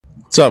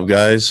What's up,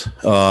 guys?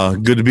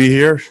 Good to be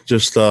here.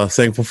 Just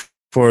thankful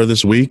for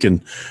this week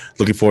and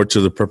looking forward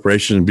to the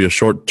preparation. It'll be a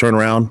short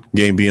turnaround,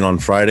 game being on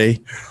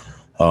Friday.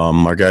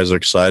 Our guys are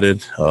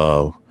excited.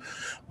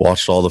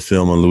 Watched all the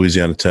film on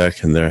Louisiana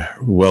Tech and their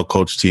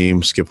well-coached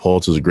team. Skip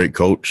Holtz is a great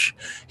coach.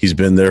 He's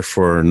been there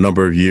for a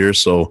number of years,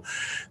 so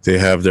they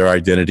have their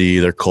identity,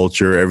 their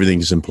culture,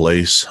 everything's in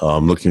place.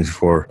 Looking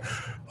for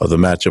the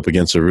matchup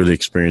against a really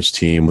experienced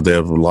team. They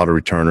have a lot of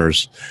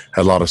returners,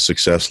 had a lot of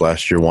success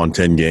last year, won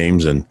 10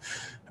 games, and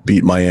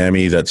beat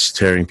Miami, that's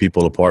tearing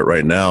people apart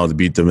right now, to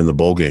beat them in the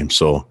bowl game.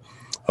 So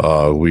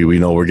we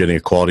know we're getting a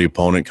quality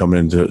opponent coming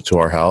into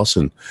our house,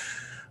 and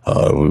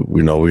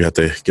we know we have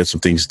to get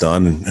some things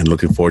done, and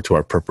looking forward to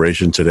our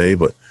preparation today.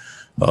 But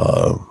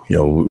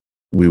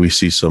we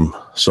see some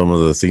of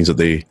the things that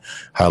they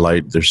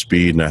highlight, their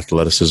speed and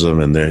athleticism,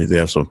 and they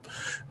have some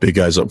big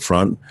guys up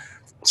front.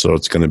 So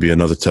it's going to be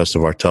another test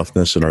of our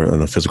toughness and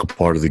the physical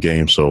part of the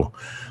game. So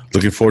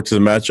looking forward to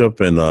the matchup,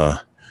 and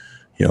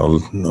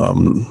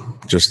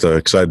just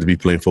excited to be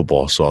playing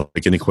football. So I'll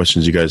take any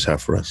questions you guys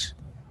have for us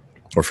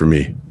or for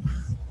me.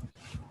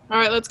 All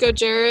right, let's go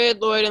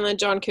Jared, Lloyd, and then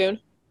John Kuhn.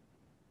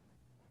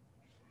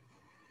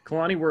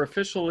 Kalani, we're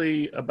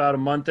officially about a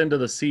month into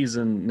the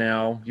season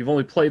now. You've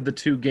only played the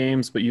 2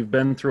 games, but you've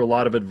been through a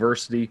lot of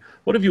adversity.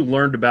 What have you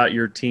learned about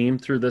your team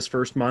through this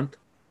first month?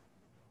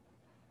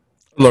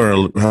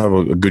 Learn to have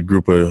a good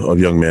group of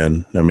young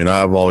men. I mean,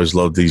 I've always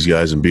loved these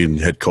guys, and being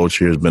head coach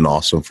here has been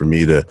awesome for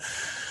me to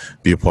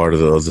be a part of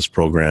this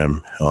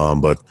program.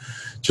 But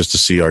just to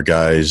see our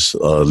guys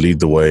lead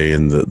the way,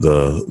 and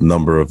the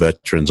number of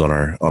veterans on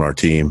our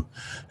team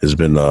has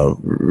been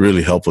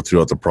really helpful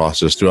throughout the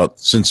process.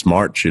 Since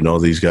March,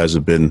 these guys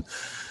have been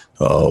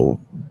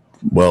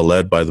well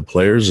led by the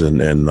players,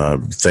 and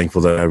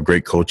thankful that I have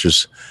great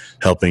coaches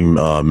helping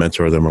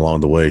mentor them along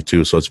the way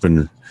too. So it's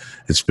been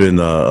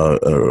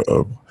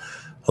a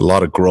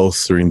lot of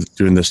growth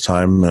during this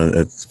time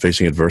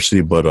facing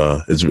adversity,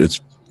 but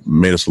it's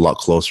made us a lot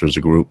closer as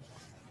a group.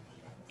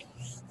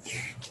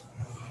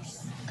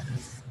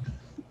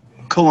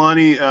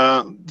 Kalani,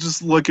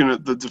 just looking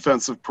at the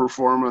defensive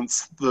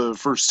performance, the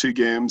first 2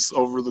 games,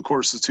 over the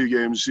course of 2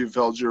 games, you've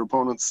held your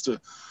opponents to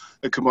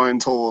a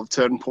combined total of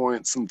 10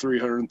 points and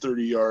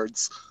 330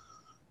 yards.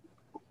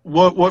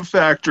 What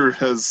factor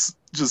has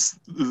just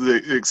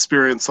the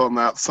experience on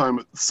that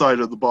side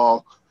of the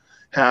ball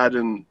had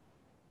in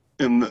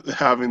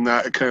having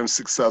that kind of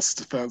success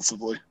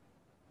defensively?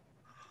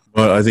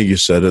 Well, I think you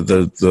said it.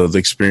 The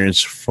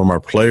experience from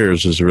our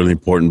players is really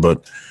important,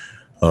 but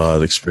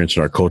the experience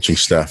in our coaching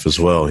staff as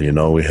well.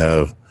 We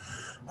have,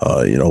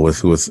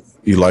 with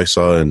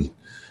Elisa and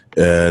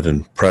Ed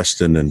and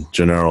Preston and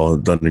Gennaro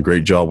have done a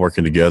great job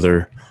working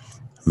together.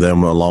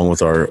 Them, along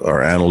with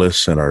our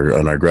analysts and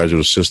our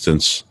graduate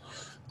assistants,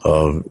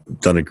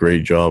 done a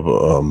great job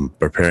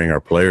preparing our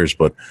players.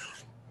 But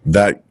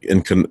that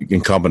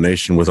in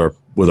combination with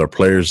our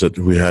players, that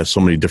we have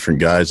so many different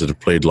guys that have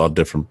played a lot of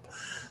different.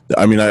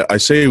 I mean, I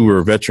say we're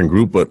a veteran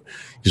group, but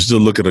you still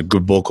look at a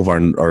good bulk of our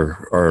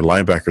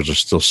linebackers are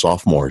still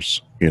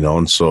sophomores,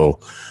 and so,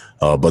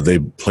 but they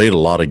played a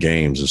lot of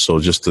games, and so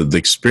just the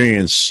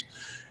experience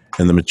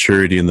and the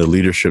maturity and the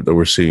leadership that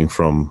we're seeing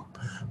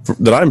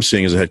that I'm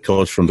seeing as a head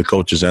coach from the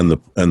coaches and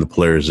the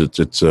players,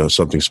 it's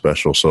something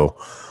special. So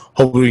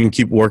hopefully we can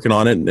keep working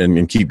on it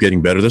and keep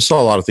getting better. There's still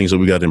a lot of things that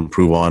we got to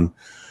improve on,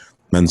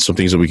 and some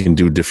things that we can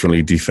do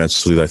differently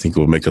defensively that I think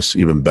will make us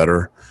even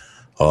better.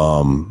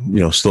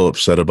 Still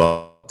upset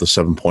about the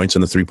 7 points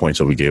and the 3 points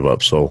that we gave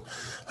up. So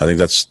I think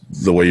that's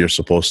the way you're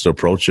supposed to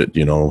approach it.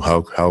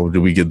 How do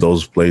we get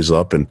those plays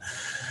up, and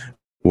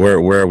where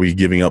are we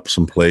giving up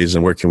some plays,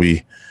 and where can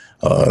we,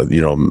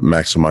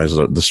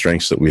 maximize the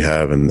strengths that we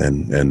have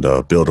and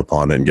build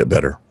upon it and get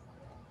better.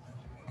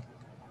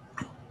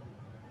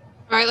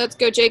 All right, let's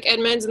go Jake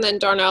Edmonds and then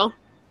Darnell.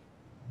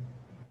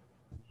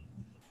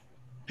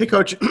 Hey,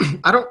 Coach.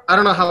 I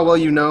don't know how well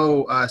you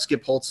know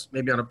Skip Holtz,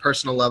 maybe on a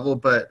personal level,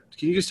 but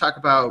can you just talk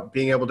about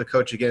being able to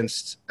coach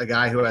against a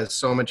guy who has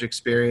so much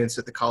experience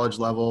at the college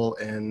level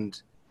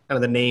and kind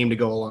of the name to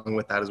go along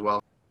with that as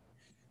well?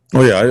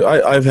 Oh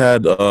yeah, I've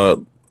had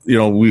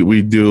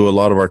we do a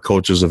lot of our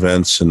coaches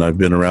events, and I've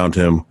been around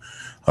him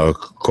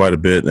quite a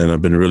bit, and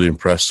I've been really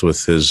impressed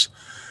with his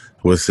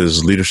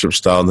leadership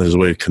style and his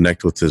way to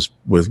connect with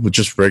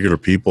just regular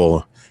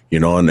people.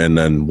 And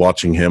then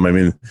watching him, I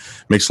mean, it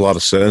makes a lot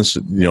of sense,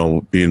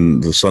 being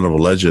the son of a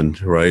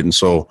legend, right? And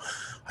so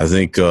I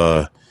think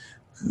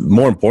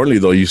more importantly,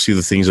 though, you see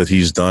the things that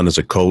he's done as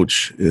a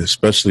coach,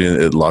 especially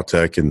at La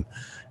Tech, and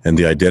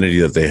the identity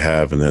that they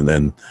have, and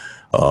then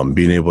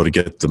being able to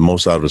get the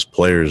most out of his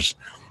players.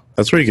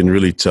 That's where you can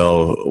really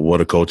tell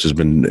what a coach has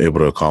been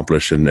able to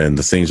accomplish, and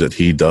the things that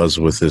he does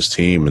with his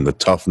team, and the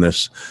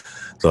toughness,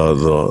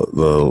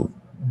 the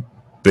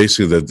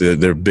basically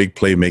their big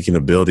playmaking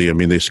ability. I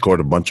mean, they scored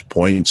a bunch of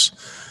points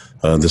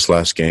this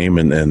last game,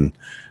 and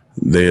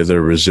they're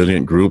a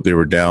resilient group. They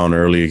were down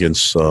early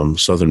against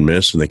Southern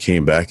Miss, and they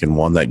came back and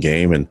won that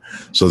game. And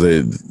so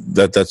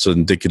that's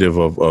indicative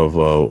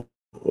of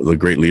the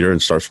great leader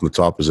and starts from the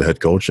top as a head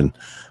coach. And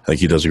I think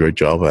he does a great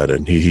job at it.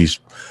 And he's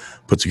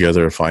put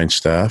together a fine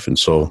staff. And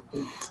so,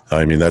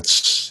 I mean,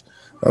 that's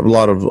a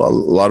lot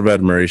of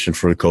admiration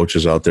for the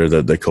coaches out there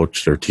that they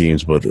coach their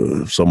teams, but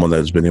someone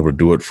that's been able to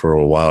do it for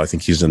a while. I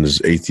think he's in his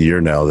 8th year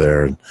now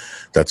there. And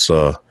that's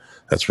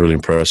really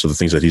impressive, the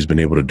things that he's been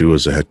able to do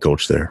as a head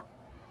coach there.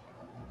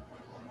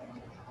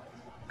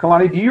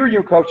 Kalani, do you or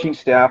your coaching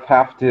staff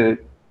have to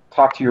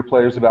talk to your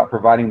players about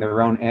providing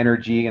their own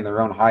energy and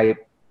their own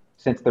hype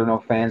since there are no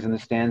fans in the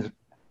stands?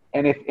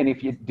 And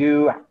if you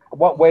do,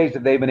 what ways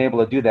have they been able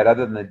to do that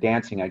other than the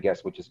dancing, I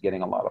guess, which is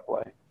getting a lot of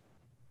play?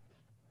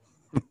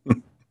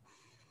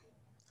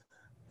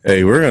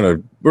 Hey, we're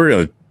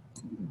gonna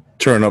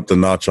turn up the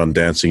notch on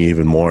dancing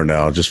even more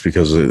now, just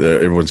because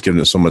everyone's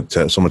giving it so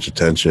much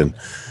attention.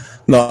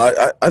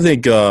 No, I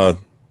think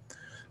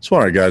just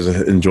want our guys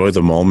to enjoy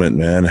the moment,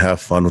 man, have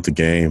fun with the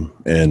game,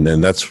 and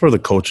that's for the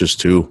coaches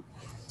too.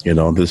 You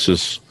know, this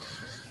is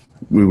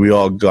we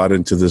all got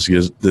into this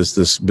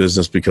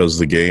business because of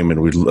the game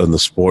and the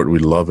sport. We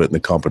love it and the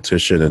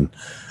competition,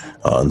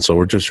 and so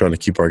we're just trying to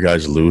keep our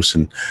guys loose.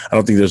 And I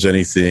don't think there's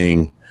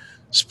anything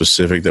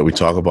specific that we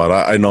talk about.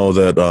 I know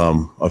that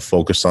I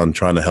focused on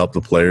trying to help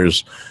the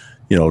players,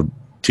 you know,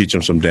 teach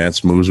them some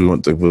dance moves. We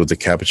went with the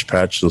Cabbage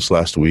Patch this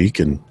last week,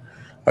 and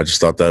I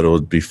just thought that it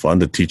would be fun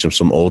to teach them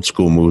some old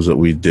school moves that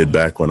we did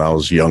back when I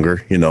was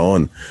younger, you know.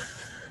 And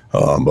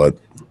but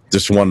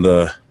just wanted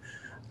to,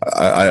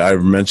 I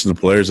mentioned the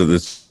players that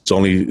it's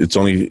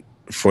only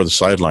for the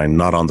sideline,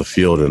 not on the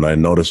field. And I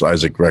noticed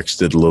Isaac Rex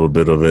did a little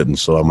bit of it, and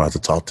so I'm gonna have to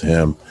talk to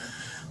him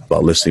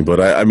about listening. But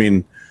I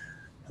mean,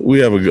 we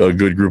have a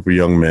good group of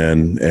young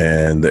men,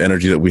 and the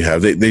energy that we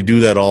have, they do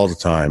that all the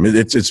time.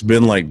 It's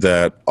been like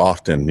that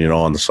often, you know,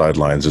 on the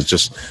sidelines. It's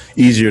just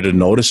easier to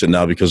notice it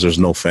now because there's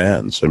no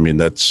fans. I mean,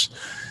 that's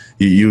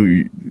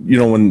you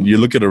know, when you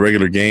look at a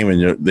regular game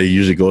and they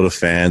usually go to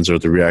fans or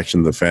the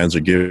reaction the fans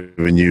are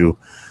giving you,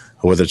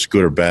 whether it's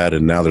good or bad,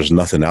 and now there's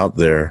nothing out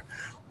there.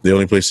 The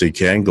only place they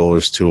can go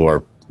is to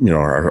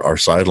our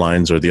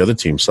sidelines or the other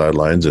team's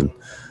sidelines.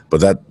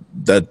 But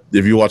that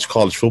if you watch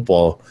college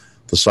football,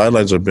 the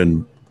sidelines have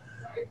been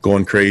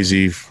going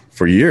crazy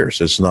for years.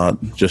 It's not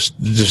just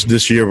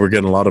this year we're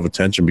getting a lot of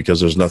attention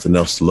because there's nothing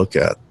else to look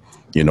at,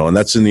 you know, and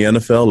that's in the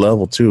NFL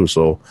level too.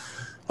 So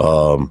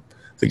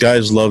the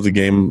guys love the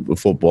game of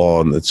football,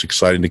 and it's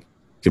exciting to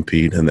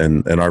compete.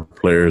 And our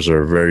players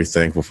are very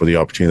thankful for the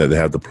opportunity that they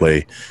have to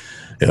play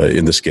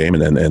in this game.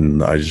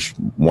 And I just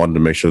wanted to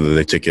make sure that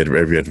they take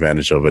every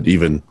advantage of it,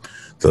 even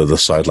the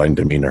sideline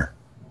demeanor.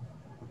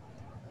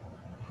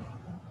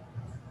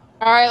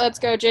 All right, let's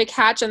go Jake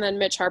Hatch and then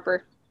Mitch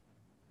Harper.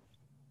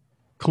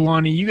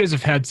 Kalani, you guys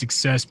have had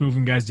success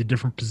moving guys to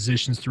different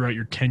positions throughout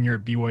your tenure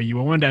at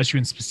BYU. I wanted to ask you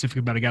in specific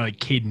about a guy like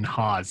Caden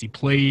Haws. He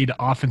played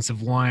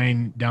offensive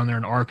line down there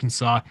in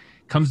Arkansas,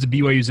 comes to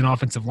BYU as an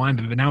offensive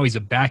lineman, but now he's a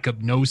backup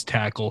nose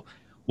tackle.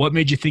 What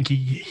made you think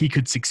he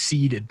could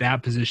succeed at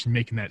that position,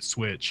 making that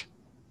switch?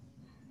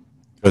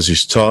 Because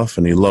he's tough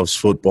and he loves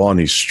football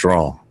and he's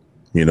strong,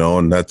 you know,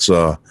 and that's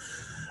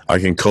I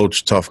can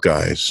coach tough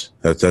guys.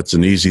 That's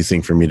an easy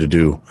thing for me to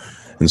do.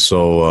 And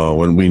so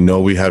when we know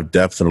we have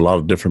depth in a lot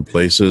of different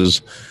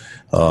places,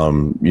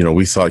 you know,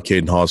 we thought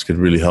Caden Haws could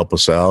really help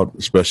us out,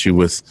 especially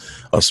with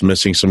us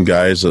missing some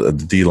guys at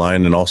the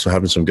D-line and also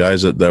having some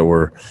guys that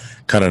were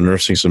kind of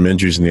nursing some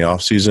injuries in the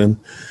offseason.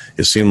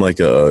 It seemed like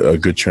a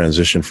good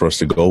transition for us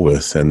to go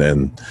with. And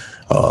then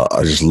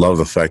I just love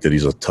the fact that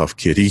he's a tough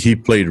kid. He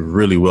played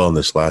really well in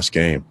this last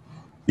game,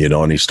 you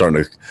know, and he's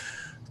starting to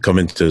come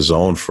into his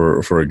own for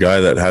a guy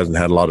that hasn't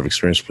had a lot of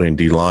experience playing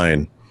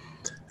D-line.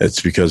 It's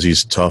because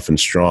he's tough and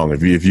strong.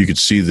 If you could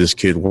see this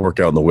kid work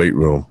out in the weight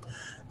room,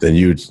 then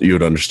you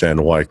would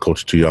understand why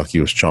Coach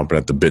Tuyaki was chomping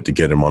at the bit to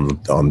get him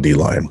on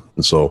D-line.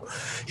 And so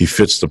he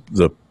fits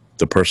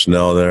the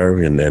personnel there,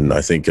 and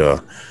I think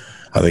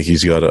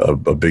he's got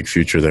a big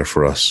future there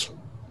for us.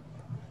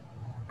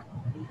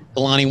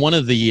 Kalani, one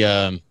of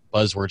the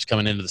buzzwords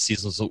coming into the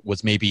season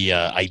was maybe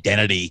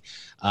identity.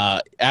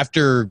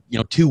 After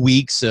 2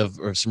 weeks of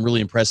some really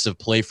impressive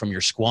play from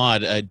your squad,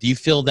 do you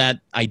feel that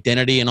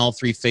identity in all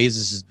three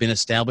phases has been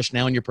established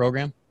now in your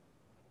program?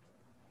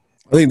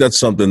 I think that's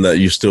something that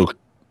you still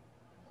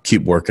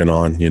keep working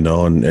on, you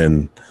know,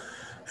 and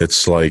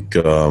it's like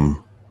the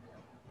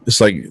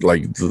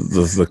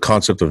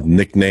concept of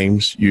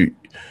nicknames. You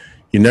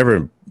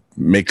never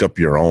make up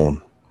your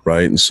own,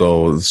 right? And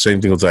so the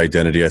same thing with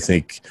identity. I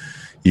think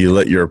you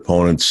let your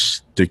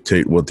opponents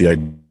dictate what the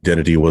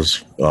identity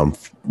was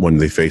when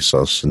they face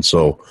us. And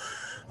so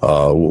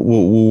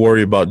we'll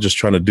worry about just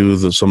trying to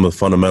do some of the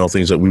fundamental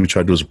things that we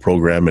try to do as a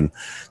program, and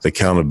the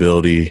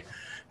accountability,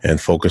 and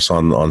focus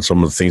on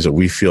some of the things that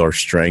we feel are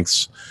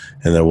strengths,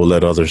 and then we'll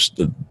let others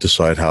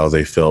decide how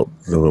they felt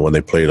when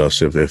they played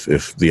us,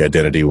 if the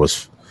identity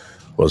was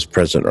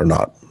present or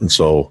not. And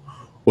so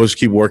we'll just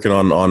keep working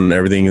on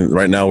everything.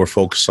 Right now we're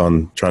focused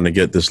on trying to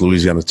get this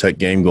Louisiana Tech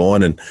game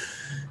going and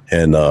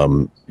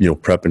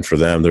prepping for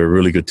them. They're a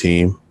really good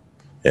team.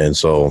 And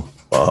so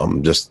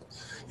just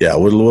yeah,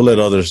 we'll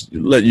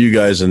let you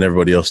guys and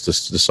everybody else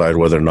decide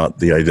whether or not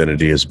the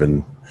identity has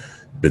been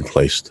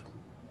placed.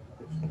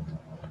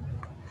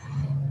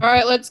 All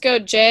right, let's go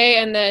Jay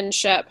and then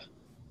Shep.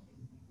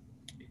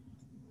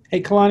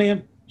 Hey, Kalani,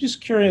 I'm just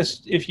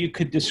curious if you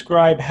could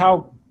describe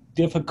how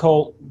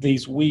difficult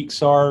these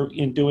weeks are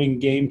in doing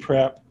game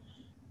prep,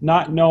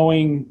 not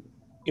knowing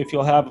if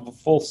you'll have a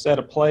full set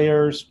of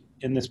players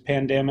in this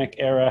pandemic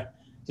era.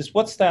 Just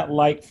what's that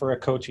like for a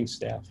coaching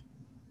staff?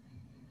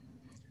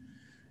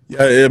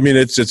 Yeah, I mean,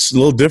 it's a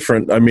little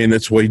different. I mean,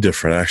 it's way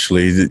different,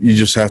 actually. You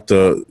just have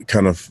to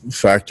kind of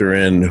factor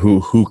in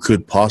who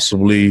could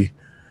possibly.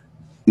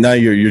 Now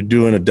you're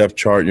doing a depth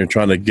chart and you're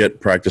trying to get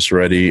practice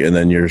ready, and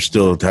then you're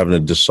still having to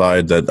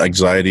decide that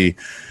anxiety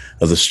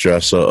of the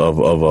stress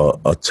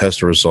of a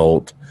test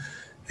result,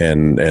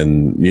 and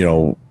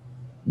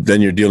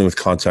then you're dealing with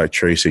contact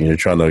tracing. You're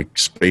trying to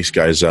space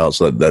guys out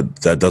so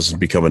that doesn't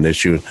become an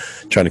issue,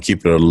 trying to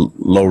keep it a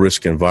low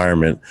risk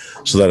environment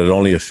so that it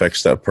only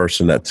affects that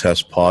person that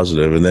tests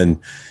positive. And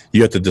then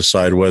you have to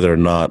decide whether or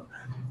not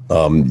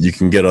you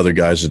can get other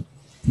guys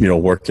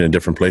working in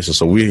different places.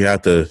 So we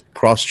have to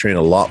cross-train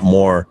a lot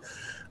more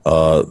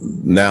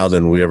now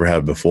than we ever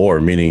have before,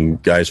 meaning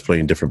guys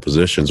playing different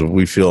positions.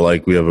 We feel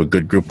like we have a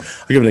good group.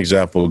 I'll give an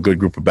example, a good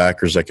group of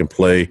backers that can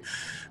play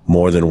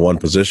more than one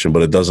position,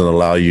 but it doesn't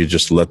allow you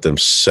just to let them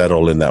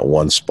settle in that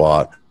one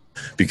spot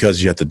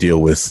because you have to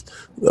deal with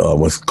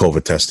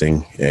COVID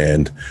testing.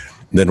 And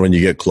then when you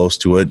get close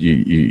to it,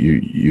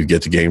 you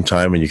get to game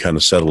time and you kind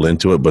of settle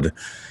into it. But,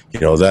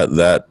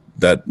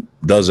 that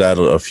does add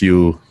a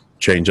few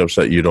change-ups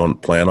that you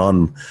don't plan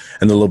on,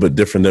 and a little bit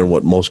different than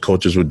what most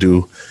coaches would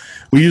do.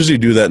 We usually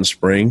do that in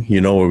spring,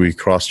 where we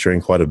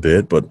cross-train quite a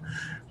bit, but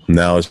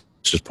now it's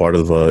just part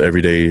of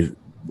everyday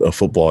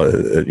football,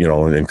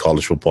 in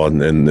college football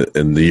in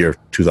the year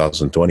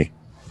 2020.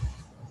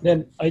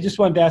 Then I just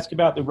wanted to ask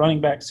about the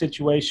running back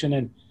situation,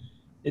 and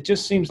it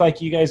just seems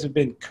like you guys have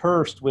been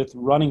cursed with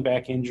running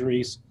back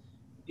injuries.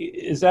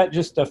 Is that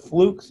just a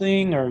fluke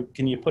thing, or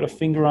can you put a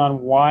finger on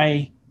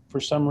why,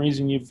 for some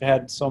reason, you've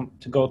had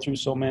to go through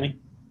so many?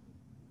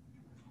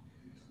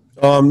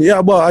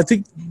 Well, I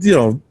think,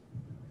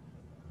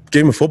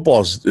 game of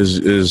football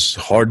is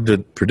hard to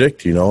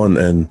predict,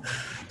 and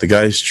the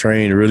guys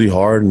train really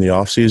hard in the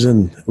off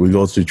season. We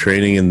go through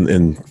training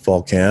in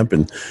fall camp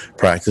and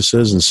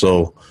practices. And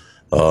so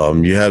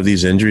you have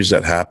these injuries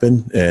that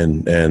happen,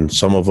 and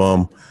some of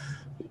them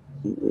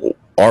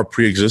are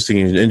pre-existing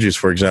injuries.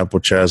 For example,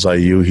 Chaz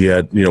Ayu,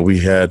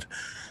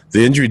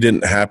 the injury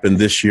didn't happen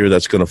this year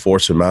that's going to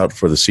force him out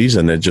for the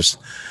season.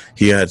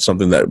 He had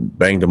something that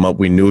banged him up.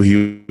 We knew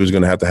he was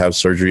going to have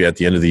surgery at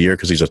the end of the year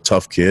because he's a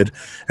tough kid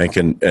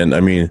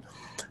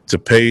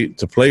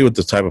to play with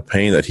the type of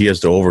pain that he has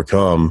to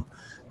overcome,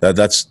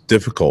 that's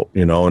difficult,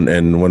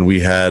 and when he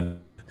had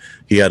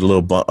a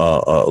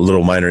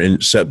little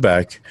minor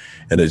setback,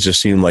 and it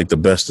just seemed like the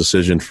best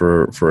decision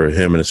for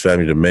him and his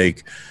family to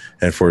make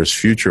and for his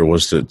future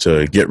was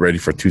to get ready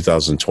for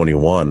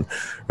 2021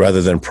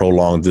 rather than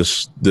prolong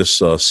this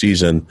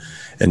season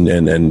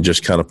and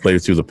just kind of play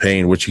through the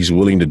pain, which he's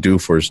willing to do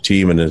for his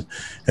team and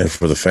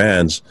for the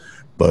fans.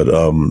 But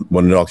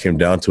when it all came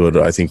down to it,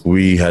 I think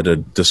we had to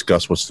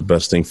discuss what's the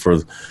best thing for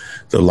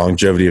the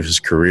longevity of his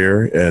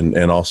career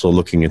and also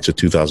looking into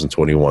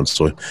 2021.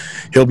 So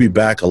he'll be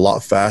back a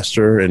lot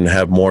faster and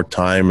have more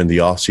time in the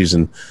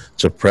offseason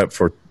to prep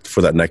for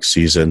that next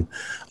season.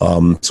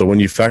 So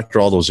when you factor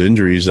all those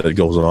injuries that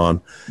goes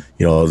on,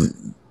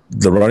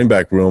 the running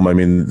back room, I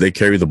mean, they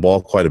carry the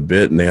ball quite a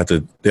bit, and they have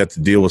to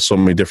deal with so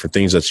many different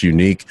things that's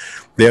unique.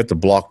 They have to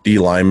block D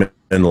linemen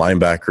and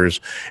linebackers,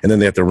 and then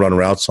they have to run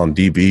routes on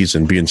DBs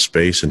and be in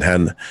space and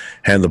hand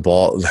the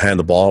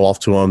ball off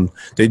to them.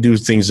 They do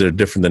things that are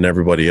different than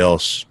everybody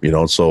else,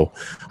 So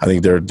I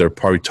think they're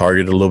probably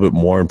targeted a little bit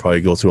more and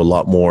probably go through a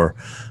lot more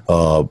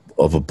of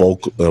a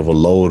bulk of a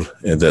load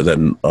and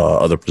that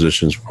other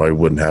positions probably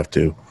wouldn't have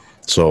to.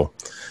 So,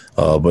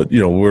 but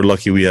we're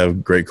lucky we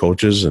have great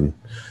coaches and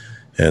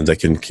that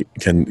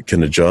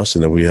can adjust,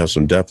 and then we have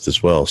some depth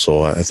as well.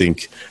 So I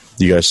think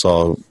you guys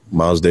saw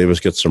Miles Davis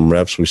get some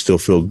reps. We still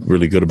feel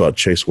really good about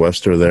Chase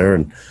Wester there,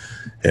 and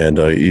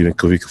even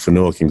Kavika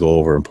Fanua can go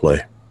over and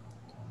play.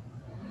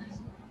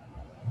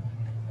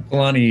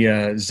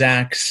 Kalani,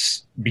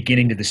 Zach's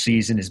beginning to the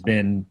season has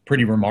been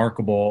pretty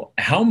remarkable.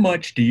 How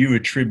much do you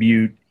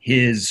attribute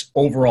his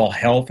overall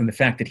health and the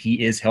fact that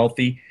he is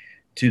healthy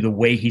to the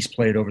way he's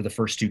played over the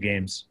first two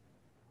games?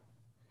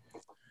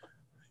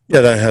 Yeah,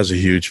 that has a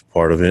huge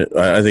part of it.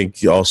 I think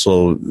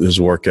also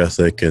his work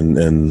ethic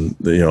and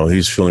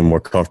he's feeling more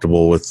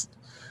comfortable with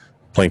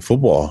playing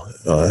football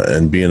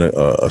and being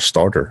a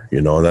starter.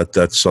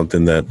 That's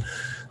something that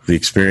the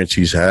experience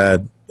he's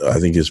had, I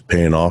think, is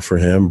paying off for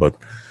him. But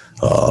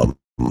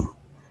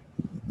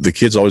the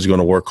kid's always going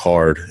to work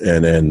hard,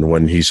 and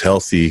when he's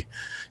healthy,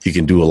 he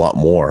can do a lot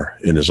more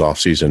in his off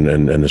season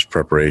and his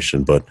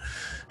preparation. But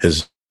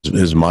his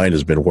mind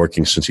has been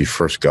working since he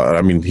first got.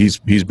 I mean, he's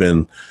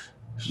been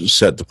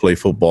set to play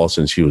football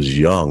since he was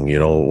young,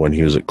 when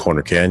he was at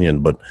Corner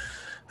Canyon,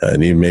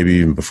 and maybe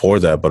even before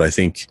that. But I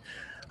think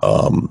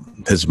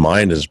his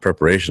mind, his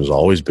preparation has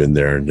always been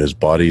there, and his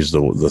body is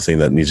the thing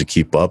that needs to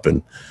keep up.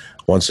 And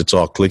once it's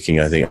all clicking,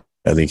 I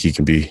think he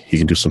can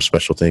do some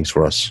special things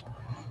for us.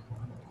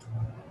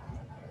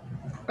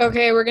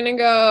 Okay, we're gonna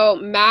go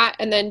Matt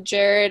and then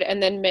Jared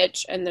and then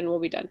Mitch and then we'll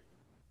be done.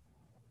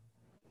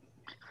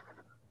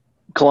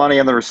 Kalani,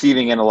 on the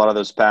receiving end, a lot of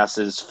those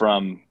passes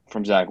from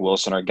Zach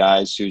Wilson are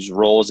guys whose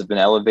roles have been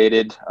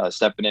elevated,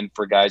 stepping in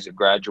for guys who've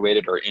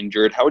graduated or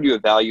injured. How would you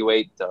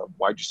evaluate the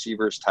wide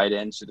receivers, tight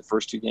ends through the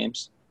first 2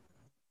 games?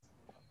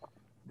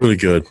 Really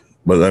good.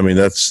 But, I mean,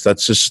 that's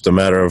just a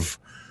matter of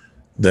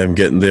them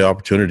getting the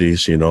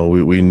opportunities. You know,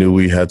 we knew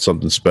we had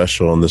something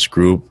special in this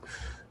group,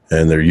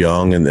 and they're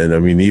young. And I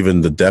mean, even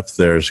the depth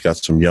there has got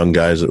some young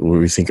guys that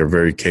we think are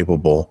very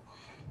capable.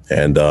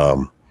 And,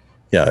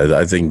 yeah,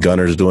 I think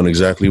Gunner's doing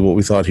exactly what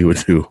we thought he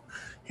would do.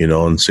 You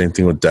know, and same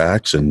thing with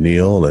Dax and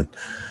Neil, and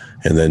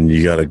then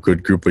you got a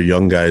good group of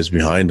young guys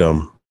behind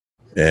them.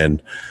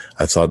 And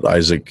I thought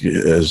Isaac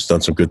has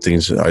done some good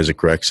things.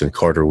 Isaac Rex and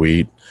Carter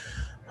Wheat,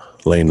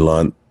 Lane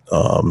Lunt,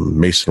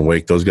 Mason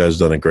Wake, those guys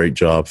done a great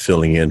job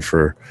filling in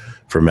for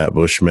Matt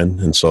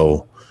Bushman. And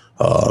so,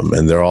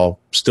 and they're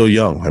all still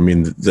young. I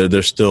mean,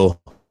 they're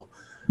still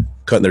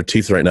cutting their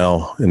teeth right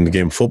now in the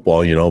game of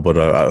football, you know,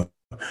 but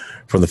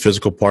from the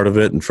physical part of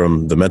it and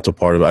from the mental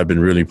part of it, I've been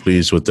really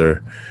pleased with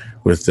their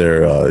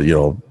you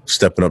know,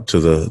 stepping up to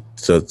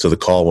the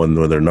call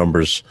when their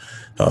numbers,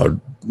 you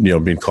know,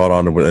 being caught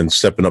on and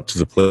stepping up to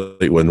the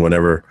plate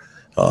whenever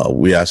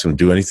we ask them to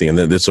do anything. And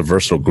then it's a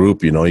versatile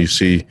group. You know, you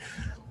see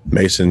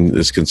Mason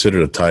is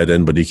considered a tight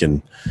end, but he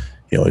can,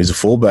 you know, he's a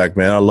fullback,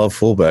 man. I love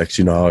fullbacks.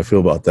 You know how I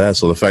feel about that.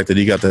 So the fact that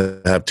he got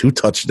to have 2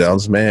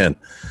 touchdowns, man,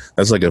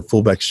 that's like a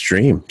fullback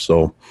stream.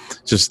 So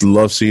just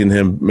love seeing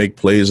him make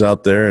plays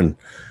out there. And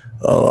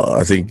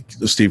I think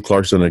Steve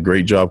Clark's done a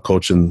great job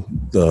coaching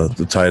the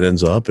tight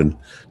ends up, and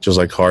just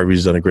like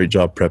Harvey's done a great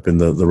job prepping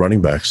the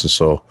running backs. And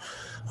so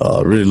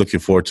really looking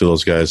forward to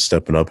those guys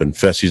stepping up, and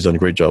Fessie's done a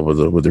great job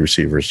with the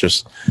receivers.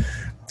 Just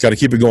got to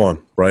keep it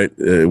going, right?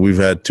 We've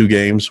had 2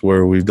 games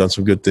where we've done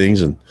some good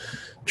things and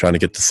trying to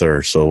get the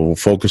third. So we'll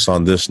focus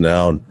on this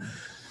now and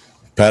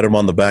pat him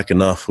on the back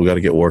enough. We got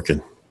to get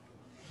working.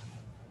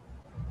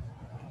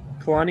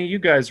 Kalani, you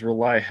guys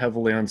rely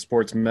heavily on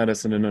sports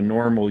medicine in a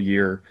normal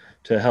year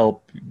to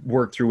help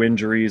work through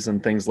injuries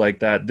and things like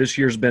that. This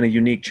year's been a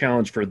unique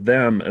challenge for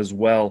them as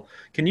well.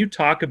 Can you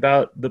talk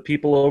about the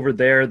people over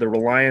there, the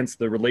reliance,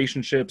 the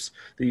relationships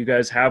that you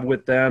guys have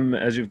with them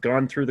as you've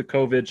gone through the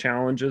COVID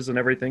challenges and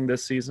everything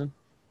this season?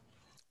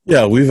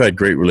 Yeah, we've had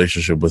great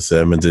relationship with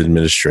them and the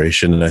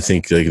administration, and I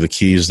think the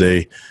key is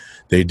they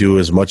do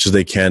as much as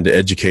they can to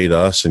educate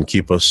us and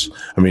keep us,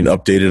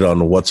 updated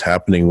on what's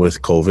happening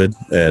with COVID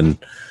and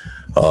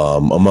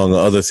among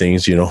other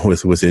things,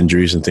 with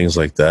injuries and things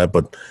like that.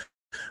 But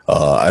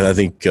I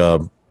think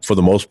for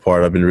the most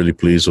part, I've been really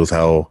pleased with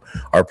how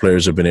our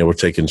players have been able to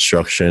take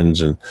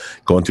instructions and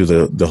going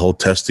through the whole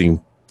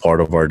testing part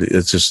of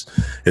it's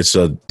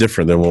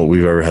different than what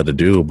we've ever had to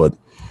do. But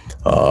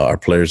our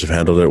players have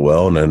handled it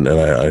well, and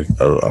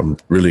I'm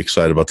really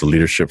excited about the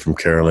leadership from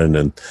Carolyn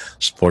and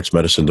sports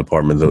medicine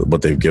department,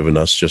 what they've given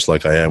us, just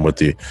like I am with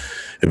the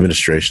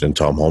administration and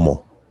Tom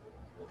Hommel.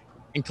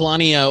 And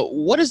Kalani,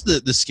 what does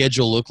the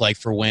schedule look like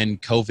for when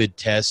COVID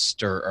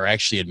tests are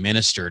actually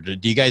administered?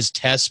 Do you guys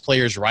test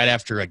players right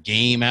after a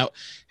game?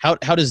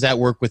 How does that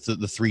work with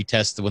the 3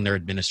 tests when they're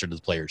administered to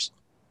the players?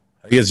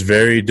 I think it's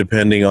very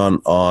depending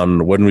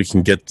on when we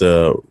can get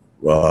the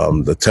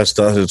test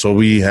done. And so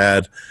we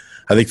had,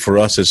 I think for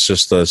us, it's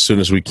just as soon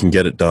as we can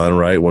get it done,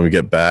 right? When we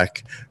get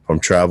back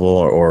from travel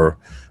or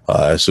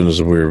as soon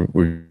as we're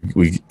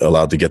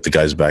allowed to get the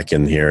guys back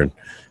in here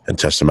and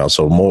test them out.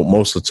 So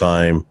most of the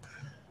time,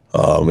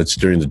 it's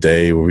during the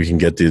day where we can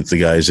get the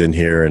guys in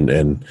here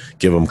and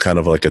give them kind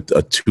of like a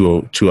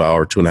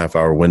 2.5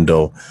 hour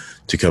window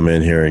to come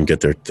in here and get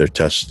their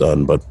tests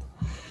done. But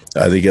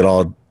I think it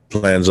all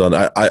plans on,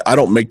 I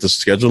don't make the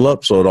schedule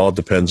up, so it all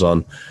depends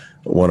on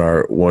when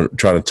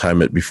trying to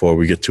time it before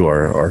we get to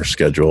our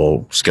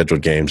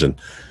scheduled games, and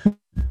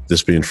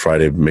this being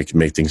Friday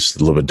make things a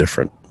little bit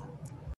different.